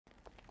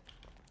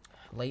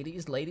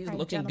Ladies, Right,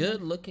 looking gentlemen.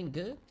 good, looking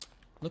good.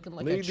 Looking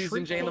like Ladies a treat.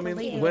 and gentlemen,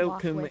 lady to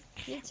welcome walk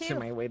with. to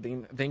my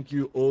wedding. Thank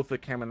you all for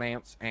coming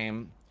out.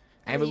 I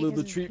have a you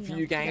little can, treat you for know,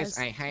 you you guys. guys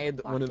I had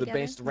walk one of the together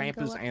best and go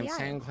rappers up and the aisle.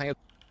 SoundCloud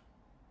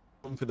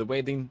for the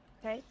wedding.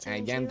 Okay, 2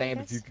 and 2, Young I Dad, if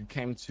guess. you could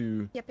come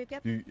to, Yep.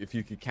 if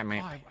you could come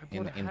out I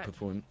and brought a hat.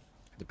 perform,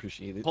 I'd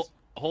appreciate it.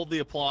 Hold the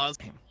applause.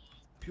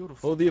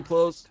 Beautiful. Hold the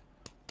applause.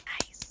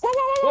 Nice.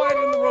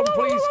 Quiet in the room,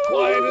 please.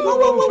 Quiet in the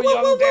room for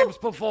young Deb's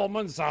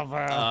performance of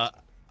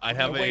I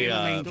have Away in the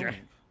a Manger.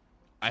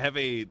 I have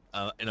a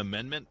an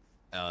amendment,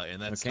 and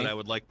that's Okay. that I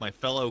would like my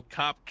fellow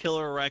Cop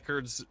Killer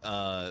Records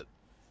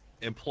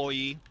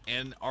employee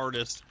and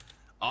artist,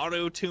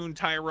 Auto-Tune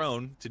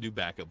Tyrone, to do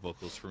backup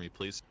vocals for me,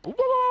 please. All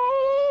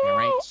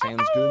right,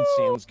 sounds good,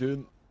 sounds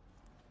good.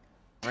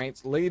 All right,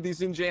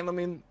 ladies and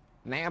gentlemen,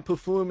 now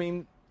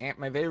performing at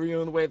my very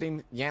own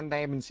wedding, Young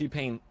Dad and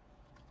T-Pain.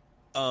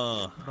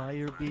 Buy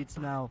your beats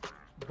now.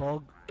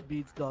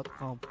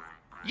 Bogbeats.com.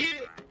 Yeah.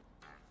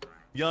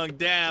 Young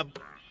Dab.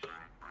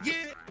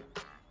 Yeah.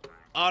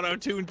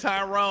 Auto-Tune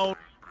Tyrone.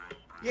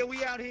 Yeah,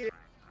 we out here.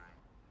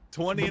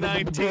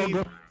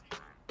 2019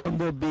 On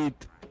the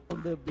beat.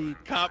 On the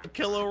beat. Cop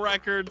Killer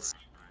Records.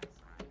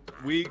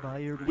 We Buy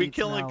your beats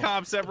killing now.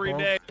 cops every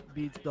day.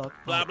 Bogbeats.com.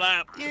 Blah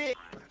blah. Yeah.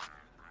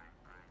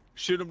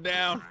 Shoot them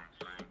down.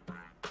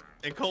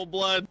 In cold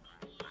blood.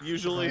 Buy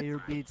Usually. your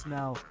beats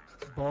now.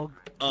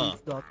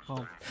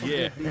 Bogbeats.com.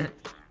 Yeah.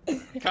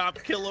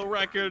 Cop Killer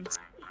Records.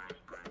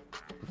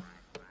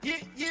 Yeah,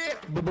 yeah.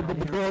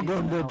 Bog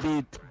on the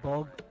beat.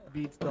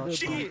 Bogbeats.com.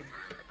 Shit.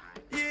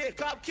 Yeah,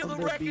 Cop Killer On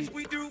the Records, beat.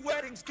 we do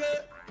weddings,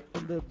 cut.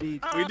 On the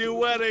beat. We do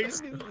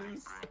weddings.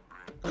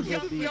 On the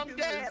Young, beat. young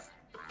Dad.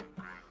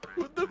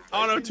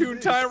 Auto-Tune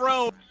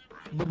Tyrone.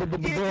 Bog on the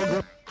beat.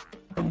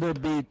 On the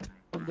beat.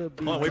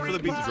 Come on, wait for the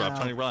beat to drop.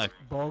 Tony Rye.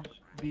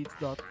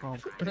 Bogbeats.com.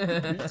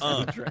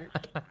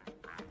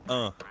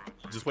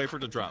 Just wait for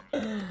it to drop.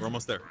 We're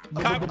almost there.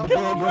 Cop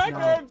Killer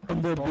Records.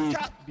 On the beat.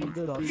 Cop.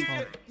 Beats.com.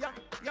 Yeah,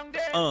 young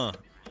Dad.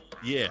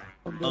 Yeah.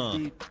 On the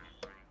beat.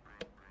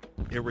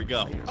 Here we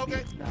go.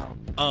 Okay.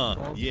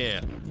 Now.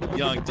 Yeah.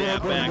 Young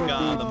Dad back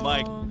on the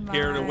mic.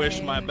 Here to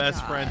wish my best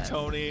God. friend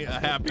Tony a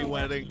happy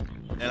wedding.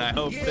 And I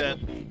hope that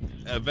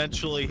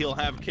eventually he'll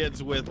have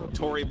kids with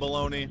Tori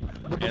Bologna.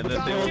 And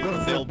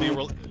that they'll be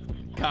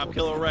Cop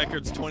Killer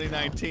Records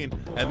 2019.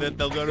 And that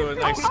they'll go to a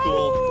nice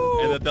school.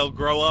 And that they'll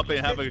grow up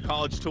and have a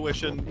college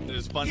tuition that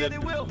is funded Yeah,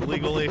 they will.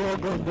 legally.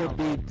 Bog on the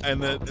beat.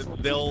 And that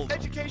they'll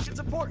Education's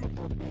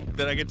important.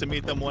 that I get to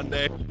meet them one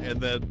day, and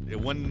that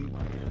when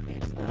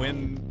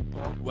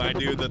I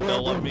do, that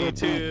they'll love me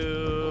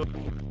too.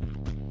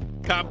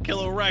 Cop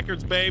Killer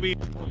Records, baby.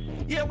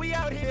 Yeah, we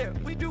out here.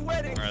 We do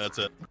weddings. All right, that's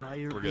it. Buy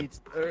your We're good.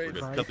 beats. We're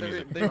good. Buy Cut the your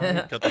music.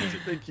 beats. Cut the music.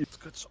 Thank you. It's a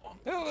good song.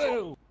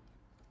 Hello.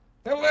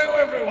 Hello,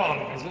 everyone.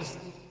 Is this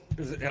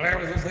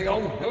the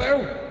on?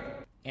 Hello?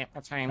 Yeah,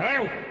 that's fine.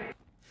 Hello?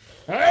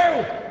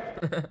 Hello?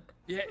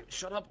 Yeah,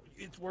 shut up.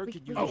 It's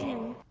working.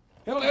 Oh.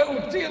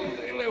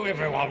 Hello,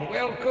 everyone.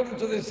 Welcome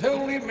to this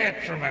holy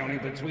matrimony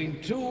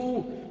between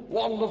two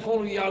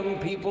wonderful young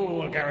people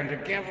who are going to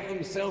gather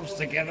themselves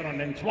together and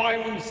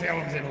entwine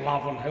themselves in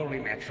love and holy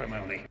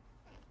matrimony.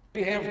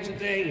 We have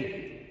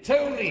today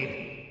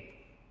Tony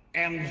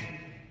and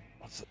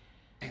what's the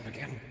name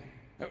again?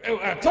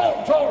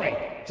 Tori.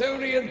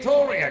 Tony and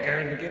Tori are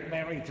going to get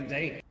married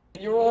today.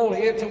 You're all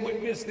here to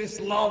witness this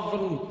love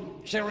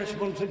and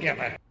cherishment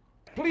together.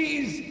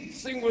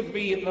 Please sing with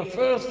me in the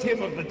first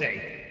hymn of the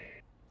day.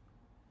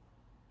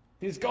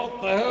 He's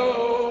got the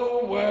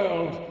whole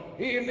world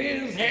in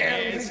his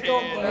hands. He's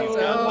got the whole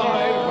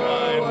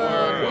wide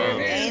world in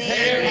his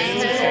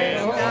hands. He's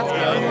got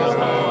the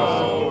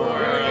whole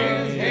world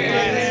in his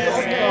hands.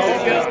 He's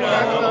got the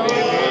whole world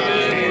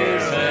in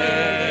his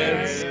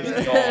hands.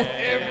 He's got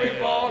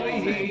everybody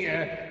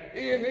here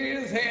in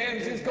his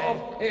hands. He's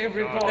got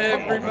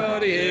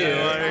everybody here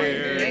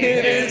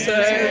in his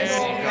hands.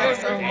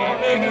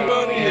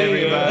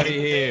 Everybody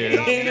here.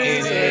 In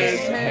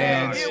his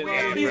hands.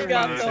 He's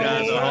got the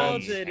whole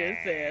world in his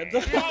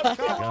hands.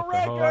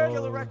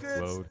 Killer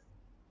Records.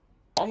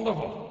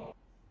 Wonderful.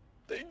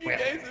 Thank you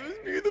guys. It was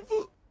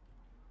beautiful.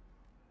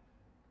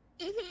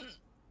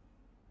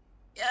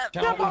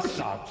 Shall we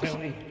start,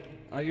 Tony?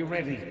 Are you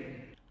ready?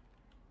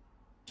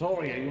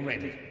 Tori, are you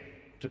ready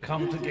to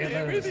come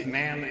together as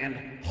man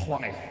and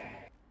wife?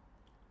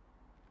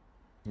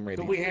 I'm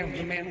ready. Do we have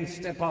the men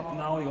step up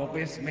now, your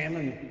best men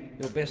and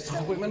your best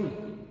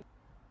women?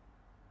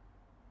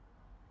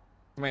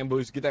 Come on,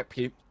 boys, get that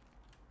peep.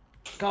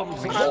 Come,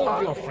 bring all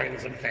of your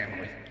friends and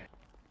family.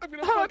 Oh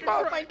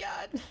my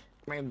God.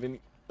 Come on, Vinny.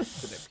 Get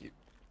that peep.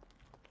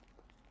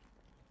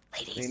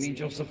 They need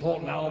your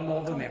support now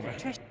more than ever.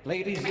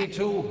 Ladies, you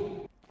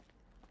too.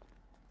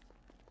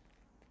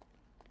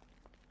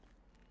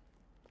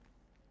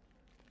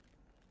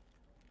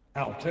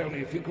 Now, Tony,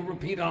 if you could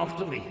repeat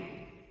after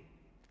me.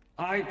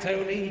 I,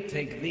 Tony,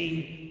 take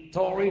thee,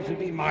 Tori, to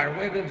be my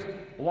wedded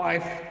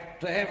wife,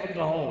 to heaven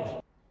to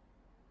hold.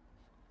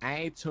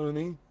 I,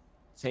 Tony,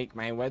 take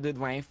my wedded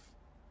wife.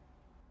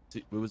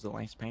 What was the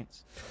last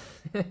pants?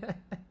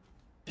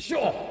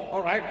 Sure.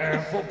 All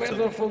right. For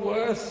better, for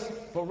worse,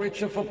 for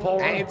richer, for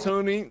poorer. I,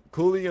 Tony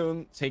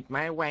Corleone, take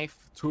my wife,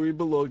 Tori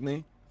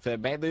Bologna, for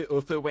better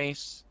or for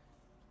worse,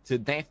 to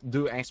death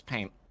do us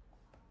paint.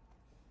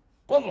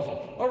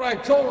 Wonderful. All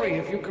right, Tori,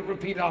 if you could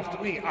repeat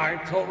after me. I,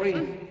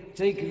 Tori,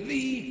 take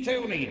thee,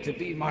 Tony, to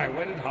be my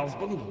wedded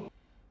husband.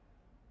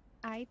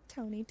 I,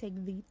 Tony,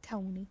 take thee,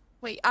 Tony.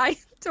 Wait, I,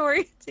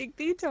 Tori, take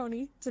thee,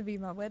 Tony, to be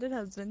my wedded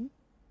husband.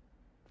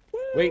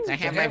 Wait, I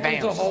have my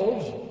To vows.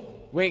 hold.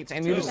 Wait, I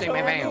need to say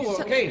my vows.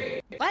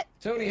 Okay. What?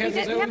 Tony has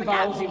his own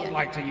vows he would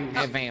like to use.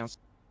 My vows.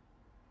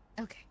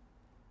 Okay.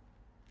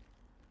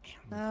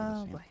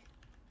 Oh, boy.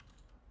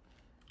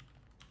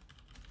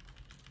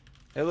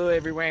 Hello,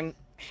 everyone.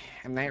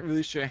 I'm not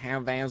really sure how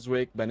vows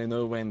work, but I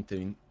know one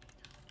thing.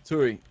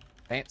 Tori,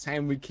 that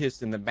time we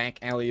kissed in the back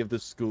alley of the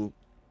school,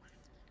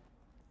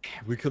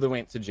 we could have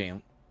went to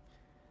jail.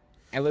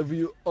 I love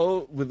you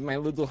all with my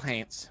little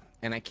hearts,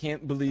 and I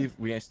can't believe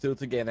we are still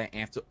together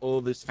after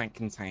all this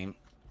fucking time.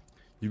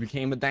 You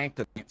became a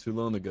doctor not too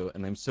long ago,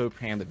 and I'm so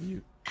proud of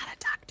you. Not a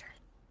doctor.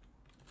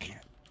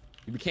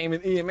 You became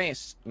an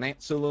EMS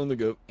not so long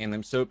ago, and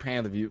I'm so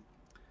proud of you.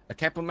 A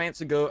couple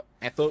months ago,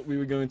 I thought we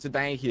were going to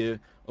die here,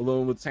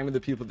 along with some of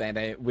the people that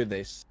are with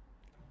us.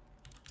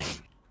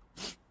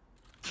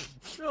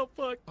 Oh,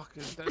 fuck.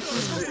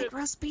 Smells like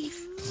roast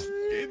beef.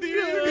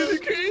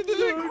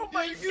 Oh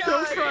my God.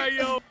 Don't cry,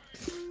 yo.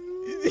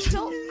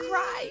 Don't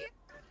cry.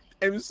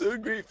 I'm so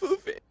grateful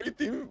for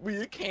everything we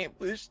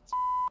accomplished.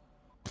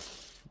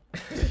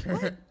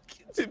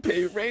 To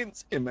pay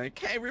rent and my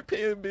car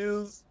repair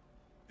bills.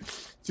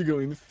 To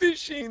going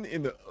fishing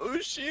in the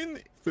ocean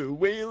for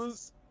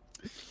whales.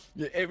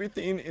 You're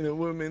everything in a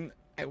woman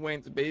I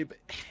want, babe.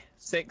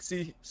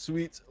 Sexy,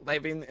 sweet,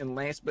 loving, and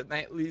last but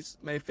not least,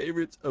 my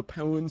favorite, a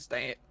porn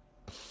star.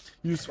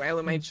 You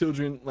swallow my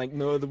children like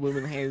no other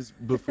woman has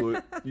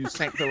before. You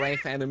suck the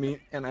life out of me,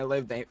 and I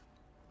love that.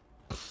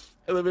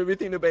 I love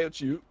everything about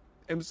you.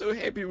 I'm so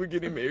happy we're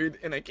getting married,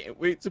 and I can't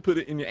wait to put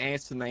it in your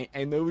ass tonight.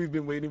 I know we've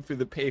been waiting for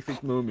the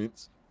perfect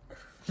moment.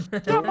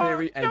 Don't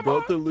worry, I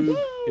brought the lube.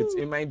 It's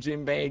in my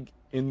gym bag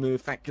in the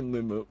fucking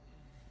limo.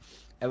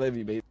 I love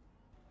you, babe.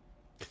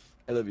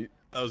 I love you.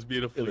 That was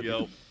beautiful,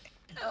 yo.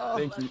 Oh,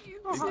 Thank you. Thank you.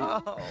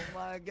 Oh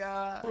my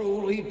God.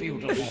 Truly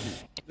beautiful.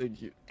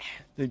 Thank you.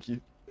 Thank you.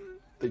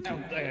 Thank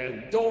you.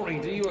 Now, Dory,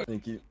 do you...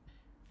 Thank you.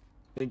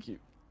 Thank you.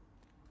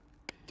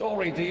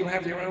 Dory, do you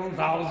have your own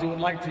vows you would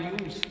like to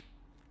use?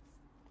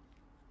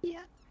 Yeah.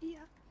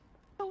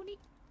 Tony,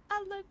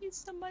 I love you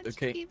so much.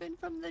 Okay. Even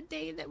from the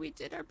day that we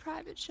did our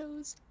private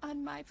shows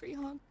on My Free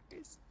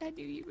Honkers, I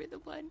knew you were the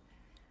one.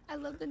 I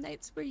love the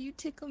nights where you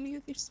tickle me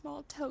with your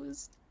small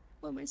toes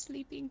when we're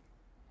sleeping.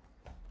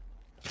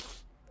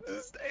 I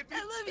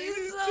love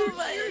you so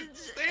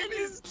much.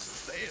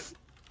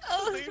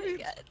 Oh my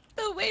God,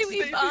 the way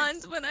we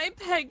bond when I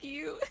peg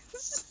you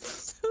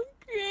is so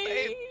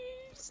great.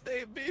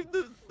 Stay, babe.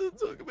 Don't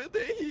talk about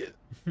that here.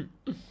 I'm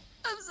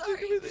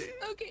sorry.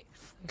 Okay,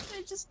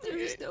 there's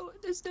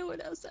no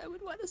one else I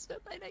would want to spend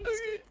my nights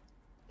with.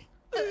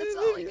 That's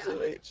all I got. So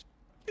much.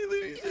 I love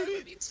you Yeah, so I love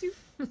much. you too.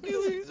 I love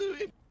you so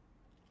much.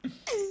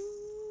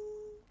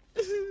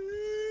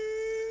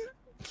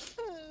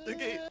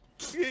 Okay,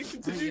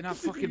 continue. You're not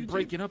fucking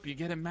breaking up. You're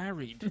getting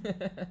married.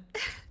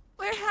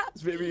 We're happy.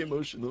 It's very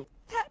emotional.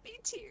 Happy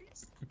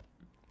tears.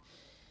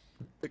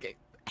 Okay.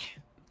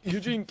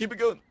 Eugene, keep it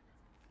going.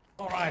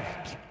 All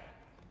right.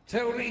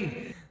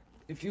 Tony,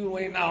 if you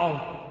may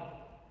now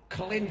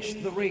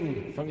clinch the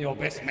ring from your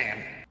best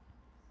man.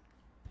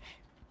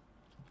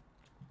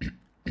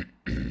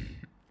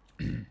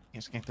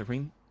 Yes, get the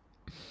ring.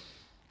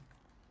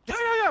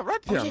 Yeah, right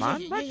here,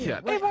 man. Right here.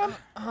 Wait, Avon.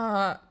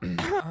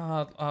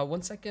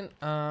 1 second.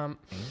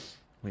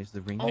 Where's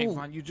the ring? Oh.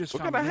 Avon, you just We're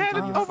found gonna the ring hand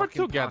in it your over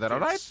fucking together,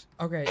 pockets.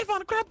 Okay.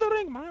 Avon, grab the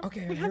ring, man.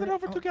 Okay. We hand it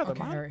over together,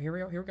 okay, man. Here we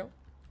go.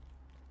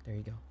 There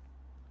you go.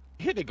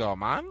 Here they go,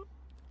 man.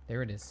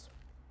 There it is.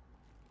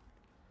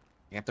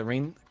 Get the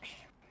ring.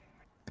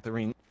 Get the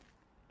ring.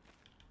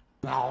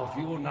 Now, if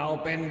you will now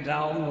bend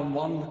down on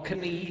one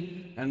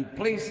knee and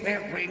place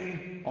that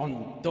ring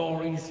on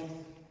Dory's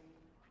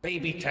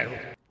baby toe.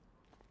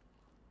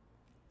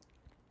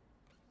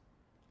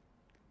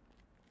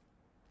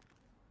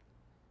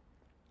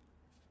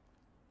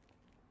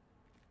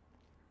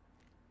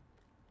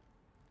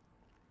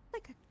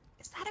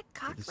 Is that a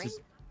cock This ring?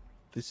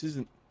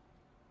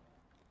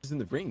 isn't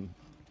the ring.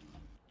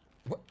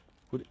 What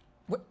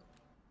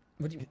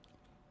do you?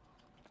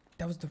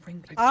 That was the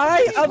ring.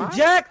 I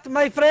object,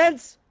 my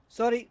friends.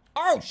 Sorry.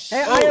 Oh Hey,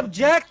 shit! I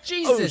object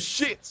Jesus! Oh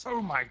shit!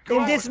 Oh my in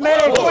God. this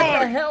marriage. What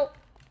the hell?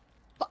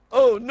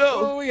 Oh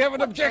no! Oh, we have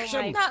an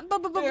objection. Not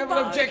We have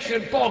an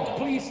objection. Bog,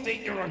 please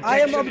state your objection I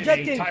am in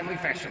objecting. a timely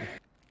fashion.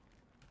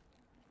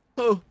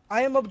 Oh,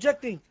 I am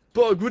objecting.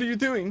 Bog, what are you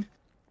doing?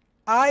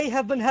 I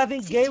have been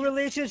having gay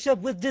relationship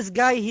with this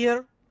guy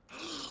here,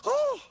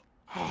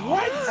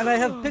 What? and I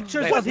have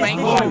pictures That's of his my- dick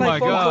oh on my my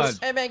phone. God.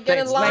 Hey man, get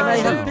in Thanks, line. And I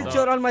have Wow.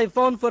 picture on my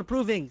phone for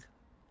proving.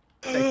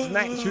 That's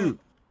not true.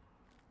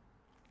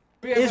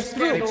 We have It's a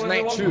true. scandal, That's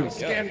everyone. not true.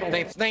 Scandal.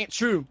 That's not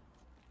true.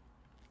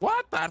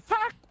 What? the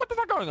fuck? What the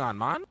fuck going on,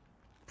 man?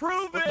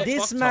 Prove it.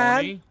 This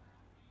man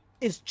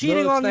is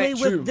cheating on me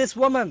with this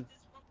woman.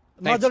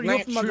 Mother, you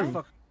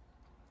motherfucker.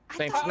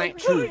 That's thought not we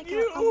true. were like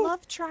a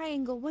love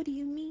triangle. What do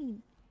you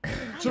mean?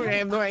 Tori, I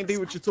have no idea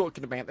what you're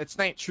talking about. That's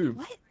not true.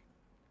 What?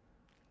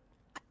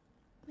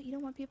 What, you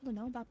don't want people to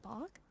know about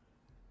Bog?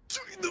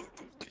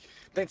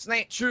 That's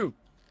not true.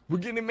 We're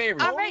getting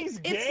married. All right,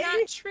 it's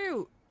not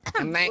true.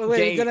 I'm not Wait,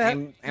 gay.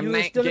 you I'm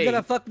not still gay.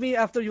 gonna fuck me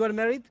after you are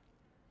married?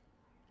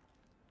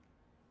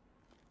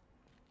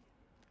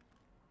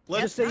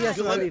 Let's Just say yes,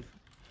 let- Leave.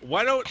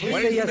 Why don't Please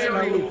why say don't yes, you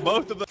marry Leave.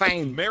 both of them?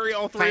 Fine. Marry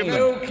all three of Fine. them.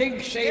 No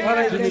kink shaming. All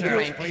right, Give me thank the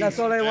you. mic. That's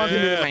all I want.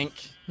 Give me Yeah. the mic.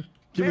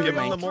 Give me the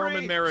Marry all the mic.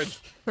 Mormon marriage.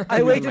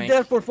 I waited mic.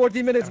 there for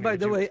 40 minutes, by Would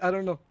the you- way. I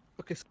don't know.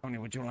 Okay. Tony,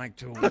 would you like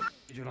to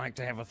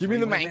have a Give me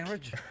the three-way mic.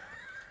 marriage?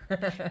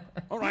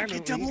 All right,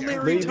 Get double we-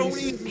 married, Ladies.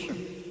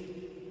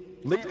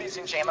 Tony. Ladies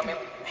and gentlemen,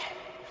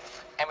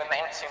 I'm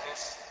announcing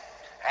this.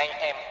 I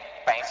am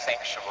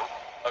bisexual,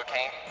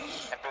 okay?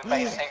 I've been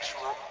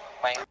bisexual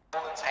my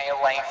whole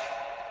entire life.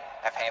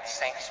 I've had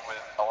sex with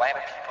a lot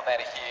of people that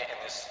are here in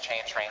this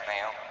church right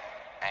now.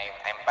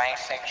 I'm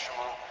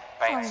bisexual,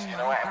 but you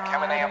know what? I'm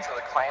coming out to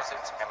the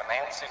closet. I'm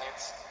announcing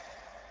it.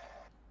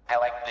 I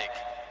like dick.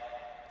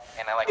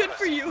 And I like Good for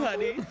pussy. you,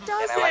 honey.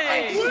 Does And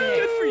I like it? my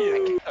Good for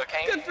you.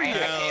 Okay? Good for I you.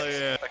 like Hell kids,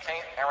 yeah. Okay?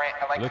 Alright,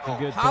 I like Looking both.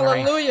 good, Tori.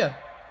 Hallelujah.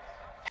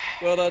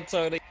 Well done,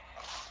 Tony.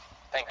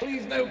 Thank you.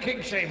 Please, no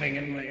kink shaming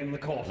in the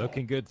court.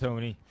 Looking good,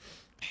 Tony.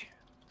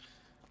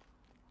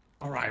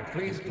 All right,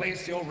 please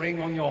place your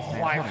ring on your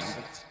wife's.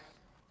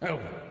 Oh,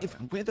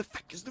 Ivan, where the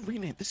fuck is the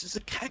ring at? This is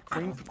a cock I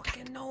ring. don't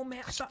fucking know, man.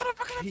 I thought...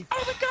 He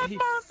fucking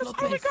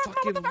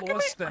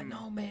lost I them.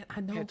 know, man. I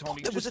know. Here,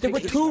 Tony, There was just There were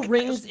take it. two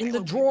rings in the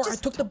drawer. I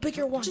took the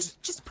bigger one.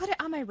 Just put it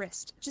on my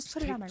wrist. Just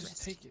put it on my Just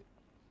wrist. take it.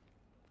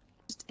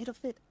 Just, it'll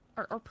fit.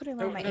 Or put it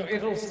no, around my no,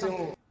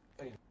 ankle.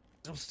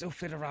 it'll still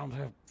fit around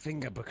her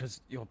finger because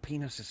your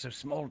penis is so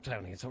small,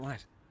 Tony. It's all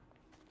right.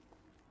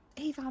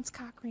 Avon's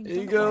cock ring. There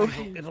you don't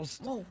go. worry.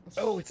 Whoa.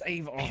 Oh, it's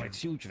Ava. Oh, it's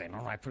huge then.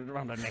 All right, put it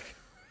around her neck.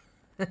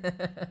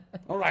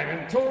 All right,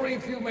 and Tori,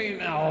 if you may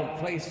now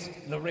place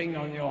the ring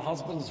on your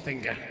husband's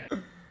finger.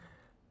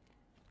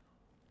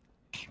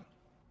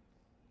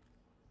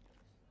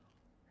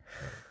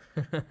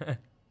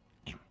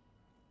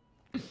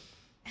 There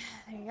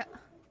you go.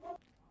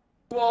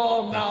 You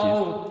are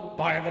now,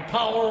 by the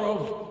power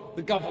of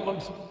the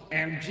government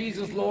and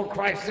Jesus Lord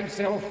Christ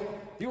himself,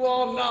 you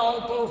are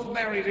now both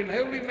married in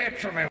holy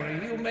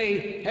matrimony. You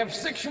may have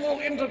sexual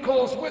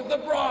intercourse with the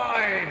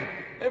bride.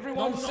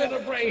 Everyone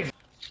celebrate.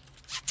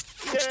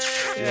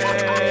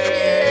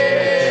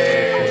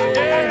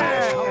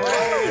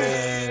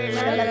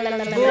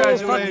 Oh,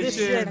 fuck this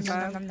shit,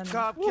 man.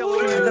 Cop I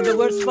killer. got the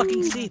worst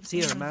fucking seats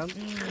here, man.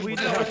 We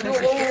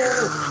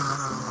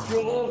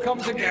You'll all come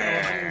together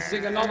and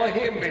sing another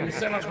hymn in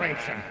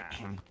celebration.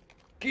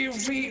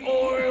 Give me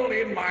oil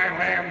in my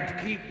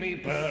lamp, keep me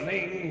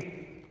burning.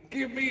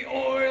 Give me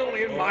oil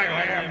in my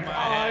lamp,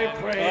 I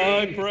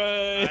pray. I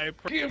pray.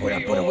 Give Put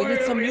me up, we need oil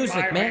some in music,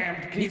 my man. lamp,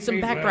 Need keep some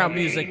me background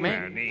burning. music,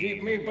 man.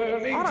 Keep me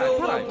burning All right, till all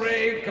the right.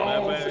 break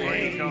of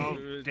day.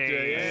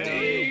 Day.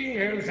 Sing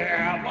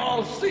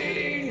Hosanna,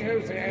 sing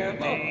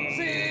Hosanna,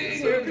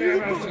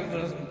 sing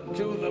Hosanna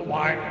to the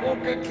White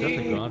Walker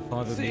King.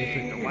 Godfather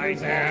Sing music?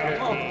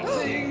 Hosanna,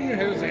 sing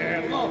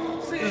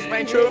Hosanna, sing This is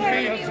my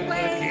trophy. Hosanna to the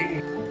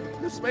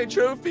King. This is my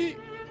trophy.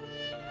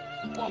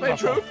 My Wonderful.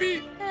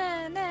 trophy.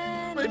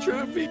 My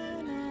trophy.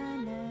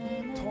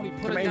 Tony,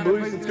 put Come it on, down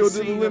boys, if I let's can go to see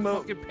the your limo.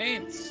 fucking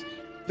pants.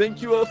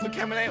 Thank you all for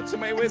coming out to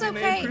my It's wedding. I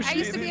okay. I appreciate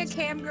used to be a it.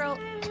 cam girl.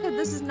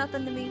 This is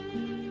nothing to me.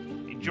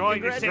 Enjoy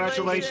your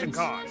congratulations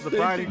to the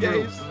bride Thank and you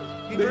groom. guys.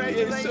 Thank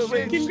you guys so much.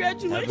 Have a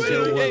Congratulations.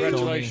 good one, Tony.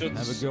 Congratulations.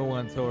 Have a good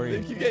one, Tori.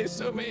 Thank you guys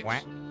so much.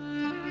 Quack.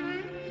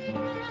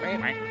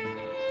 Quack.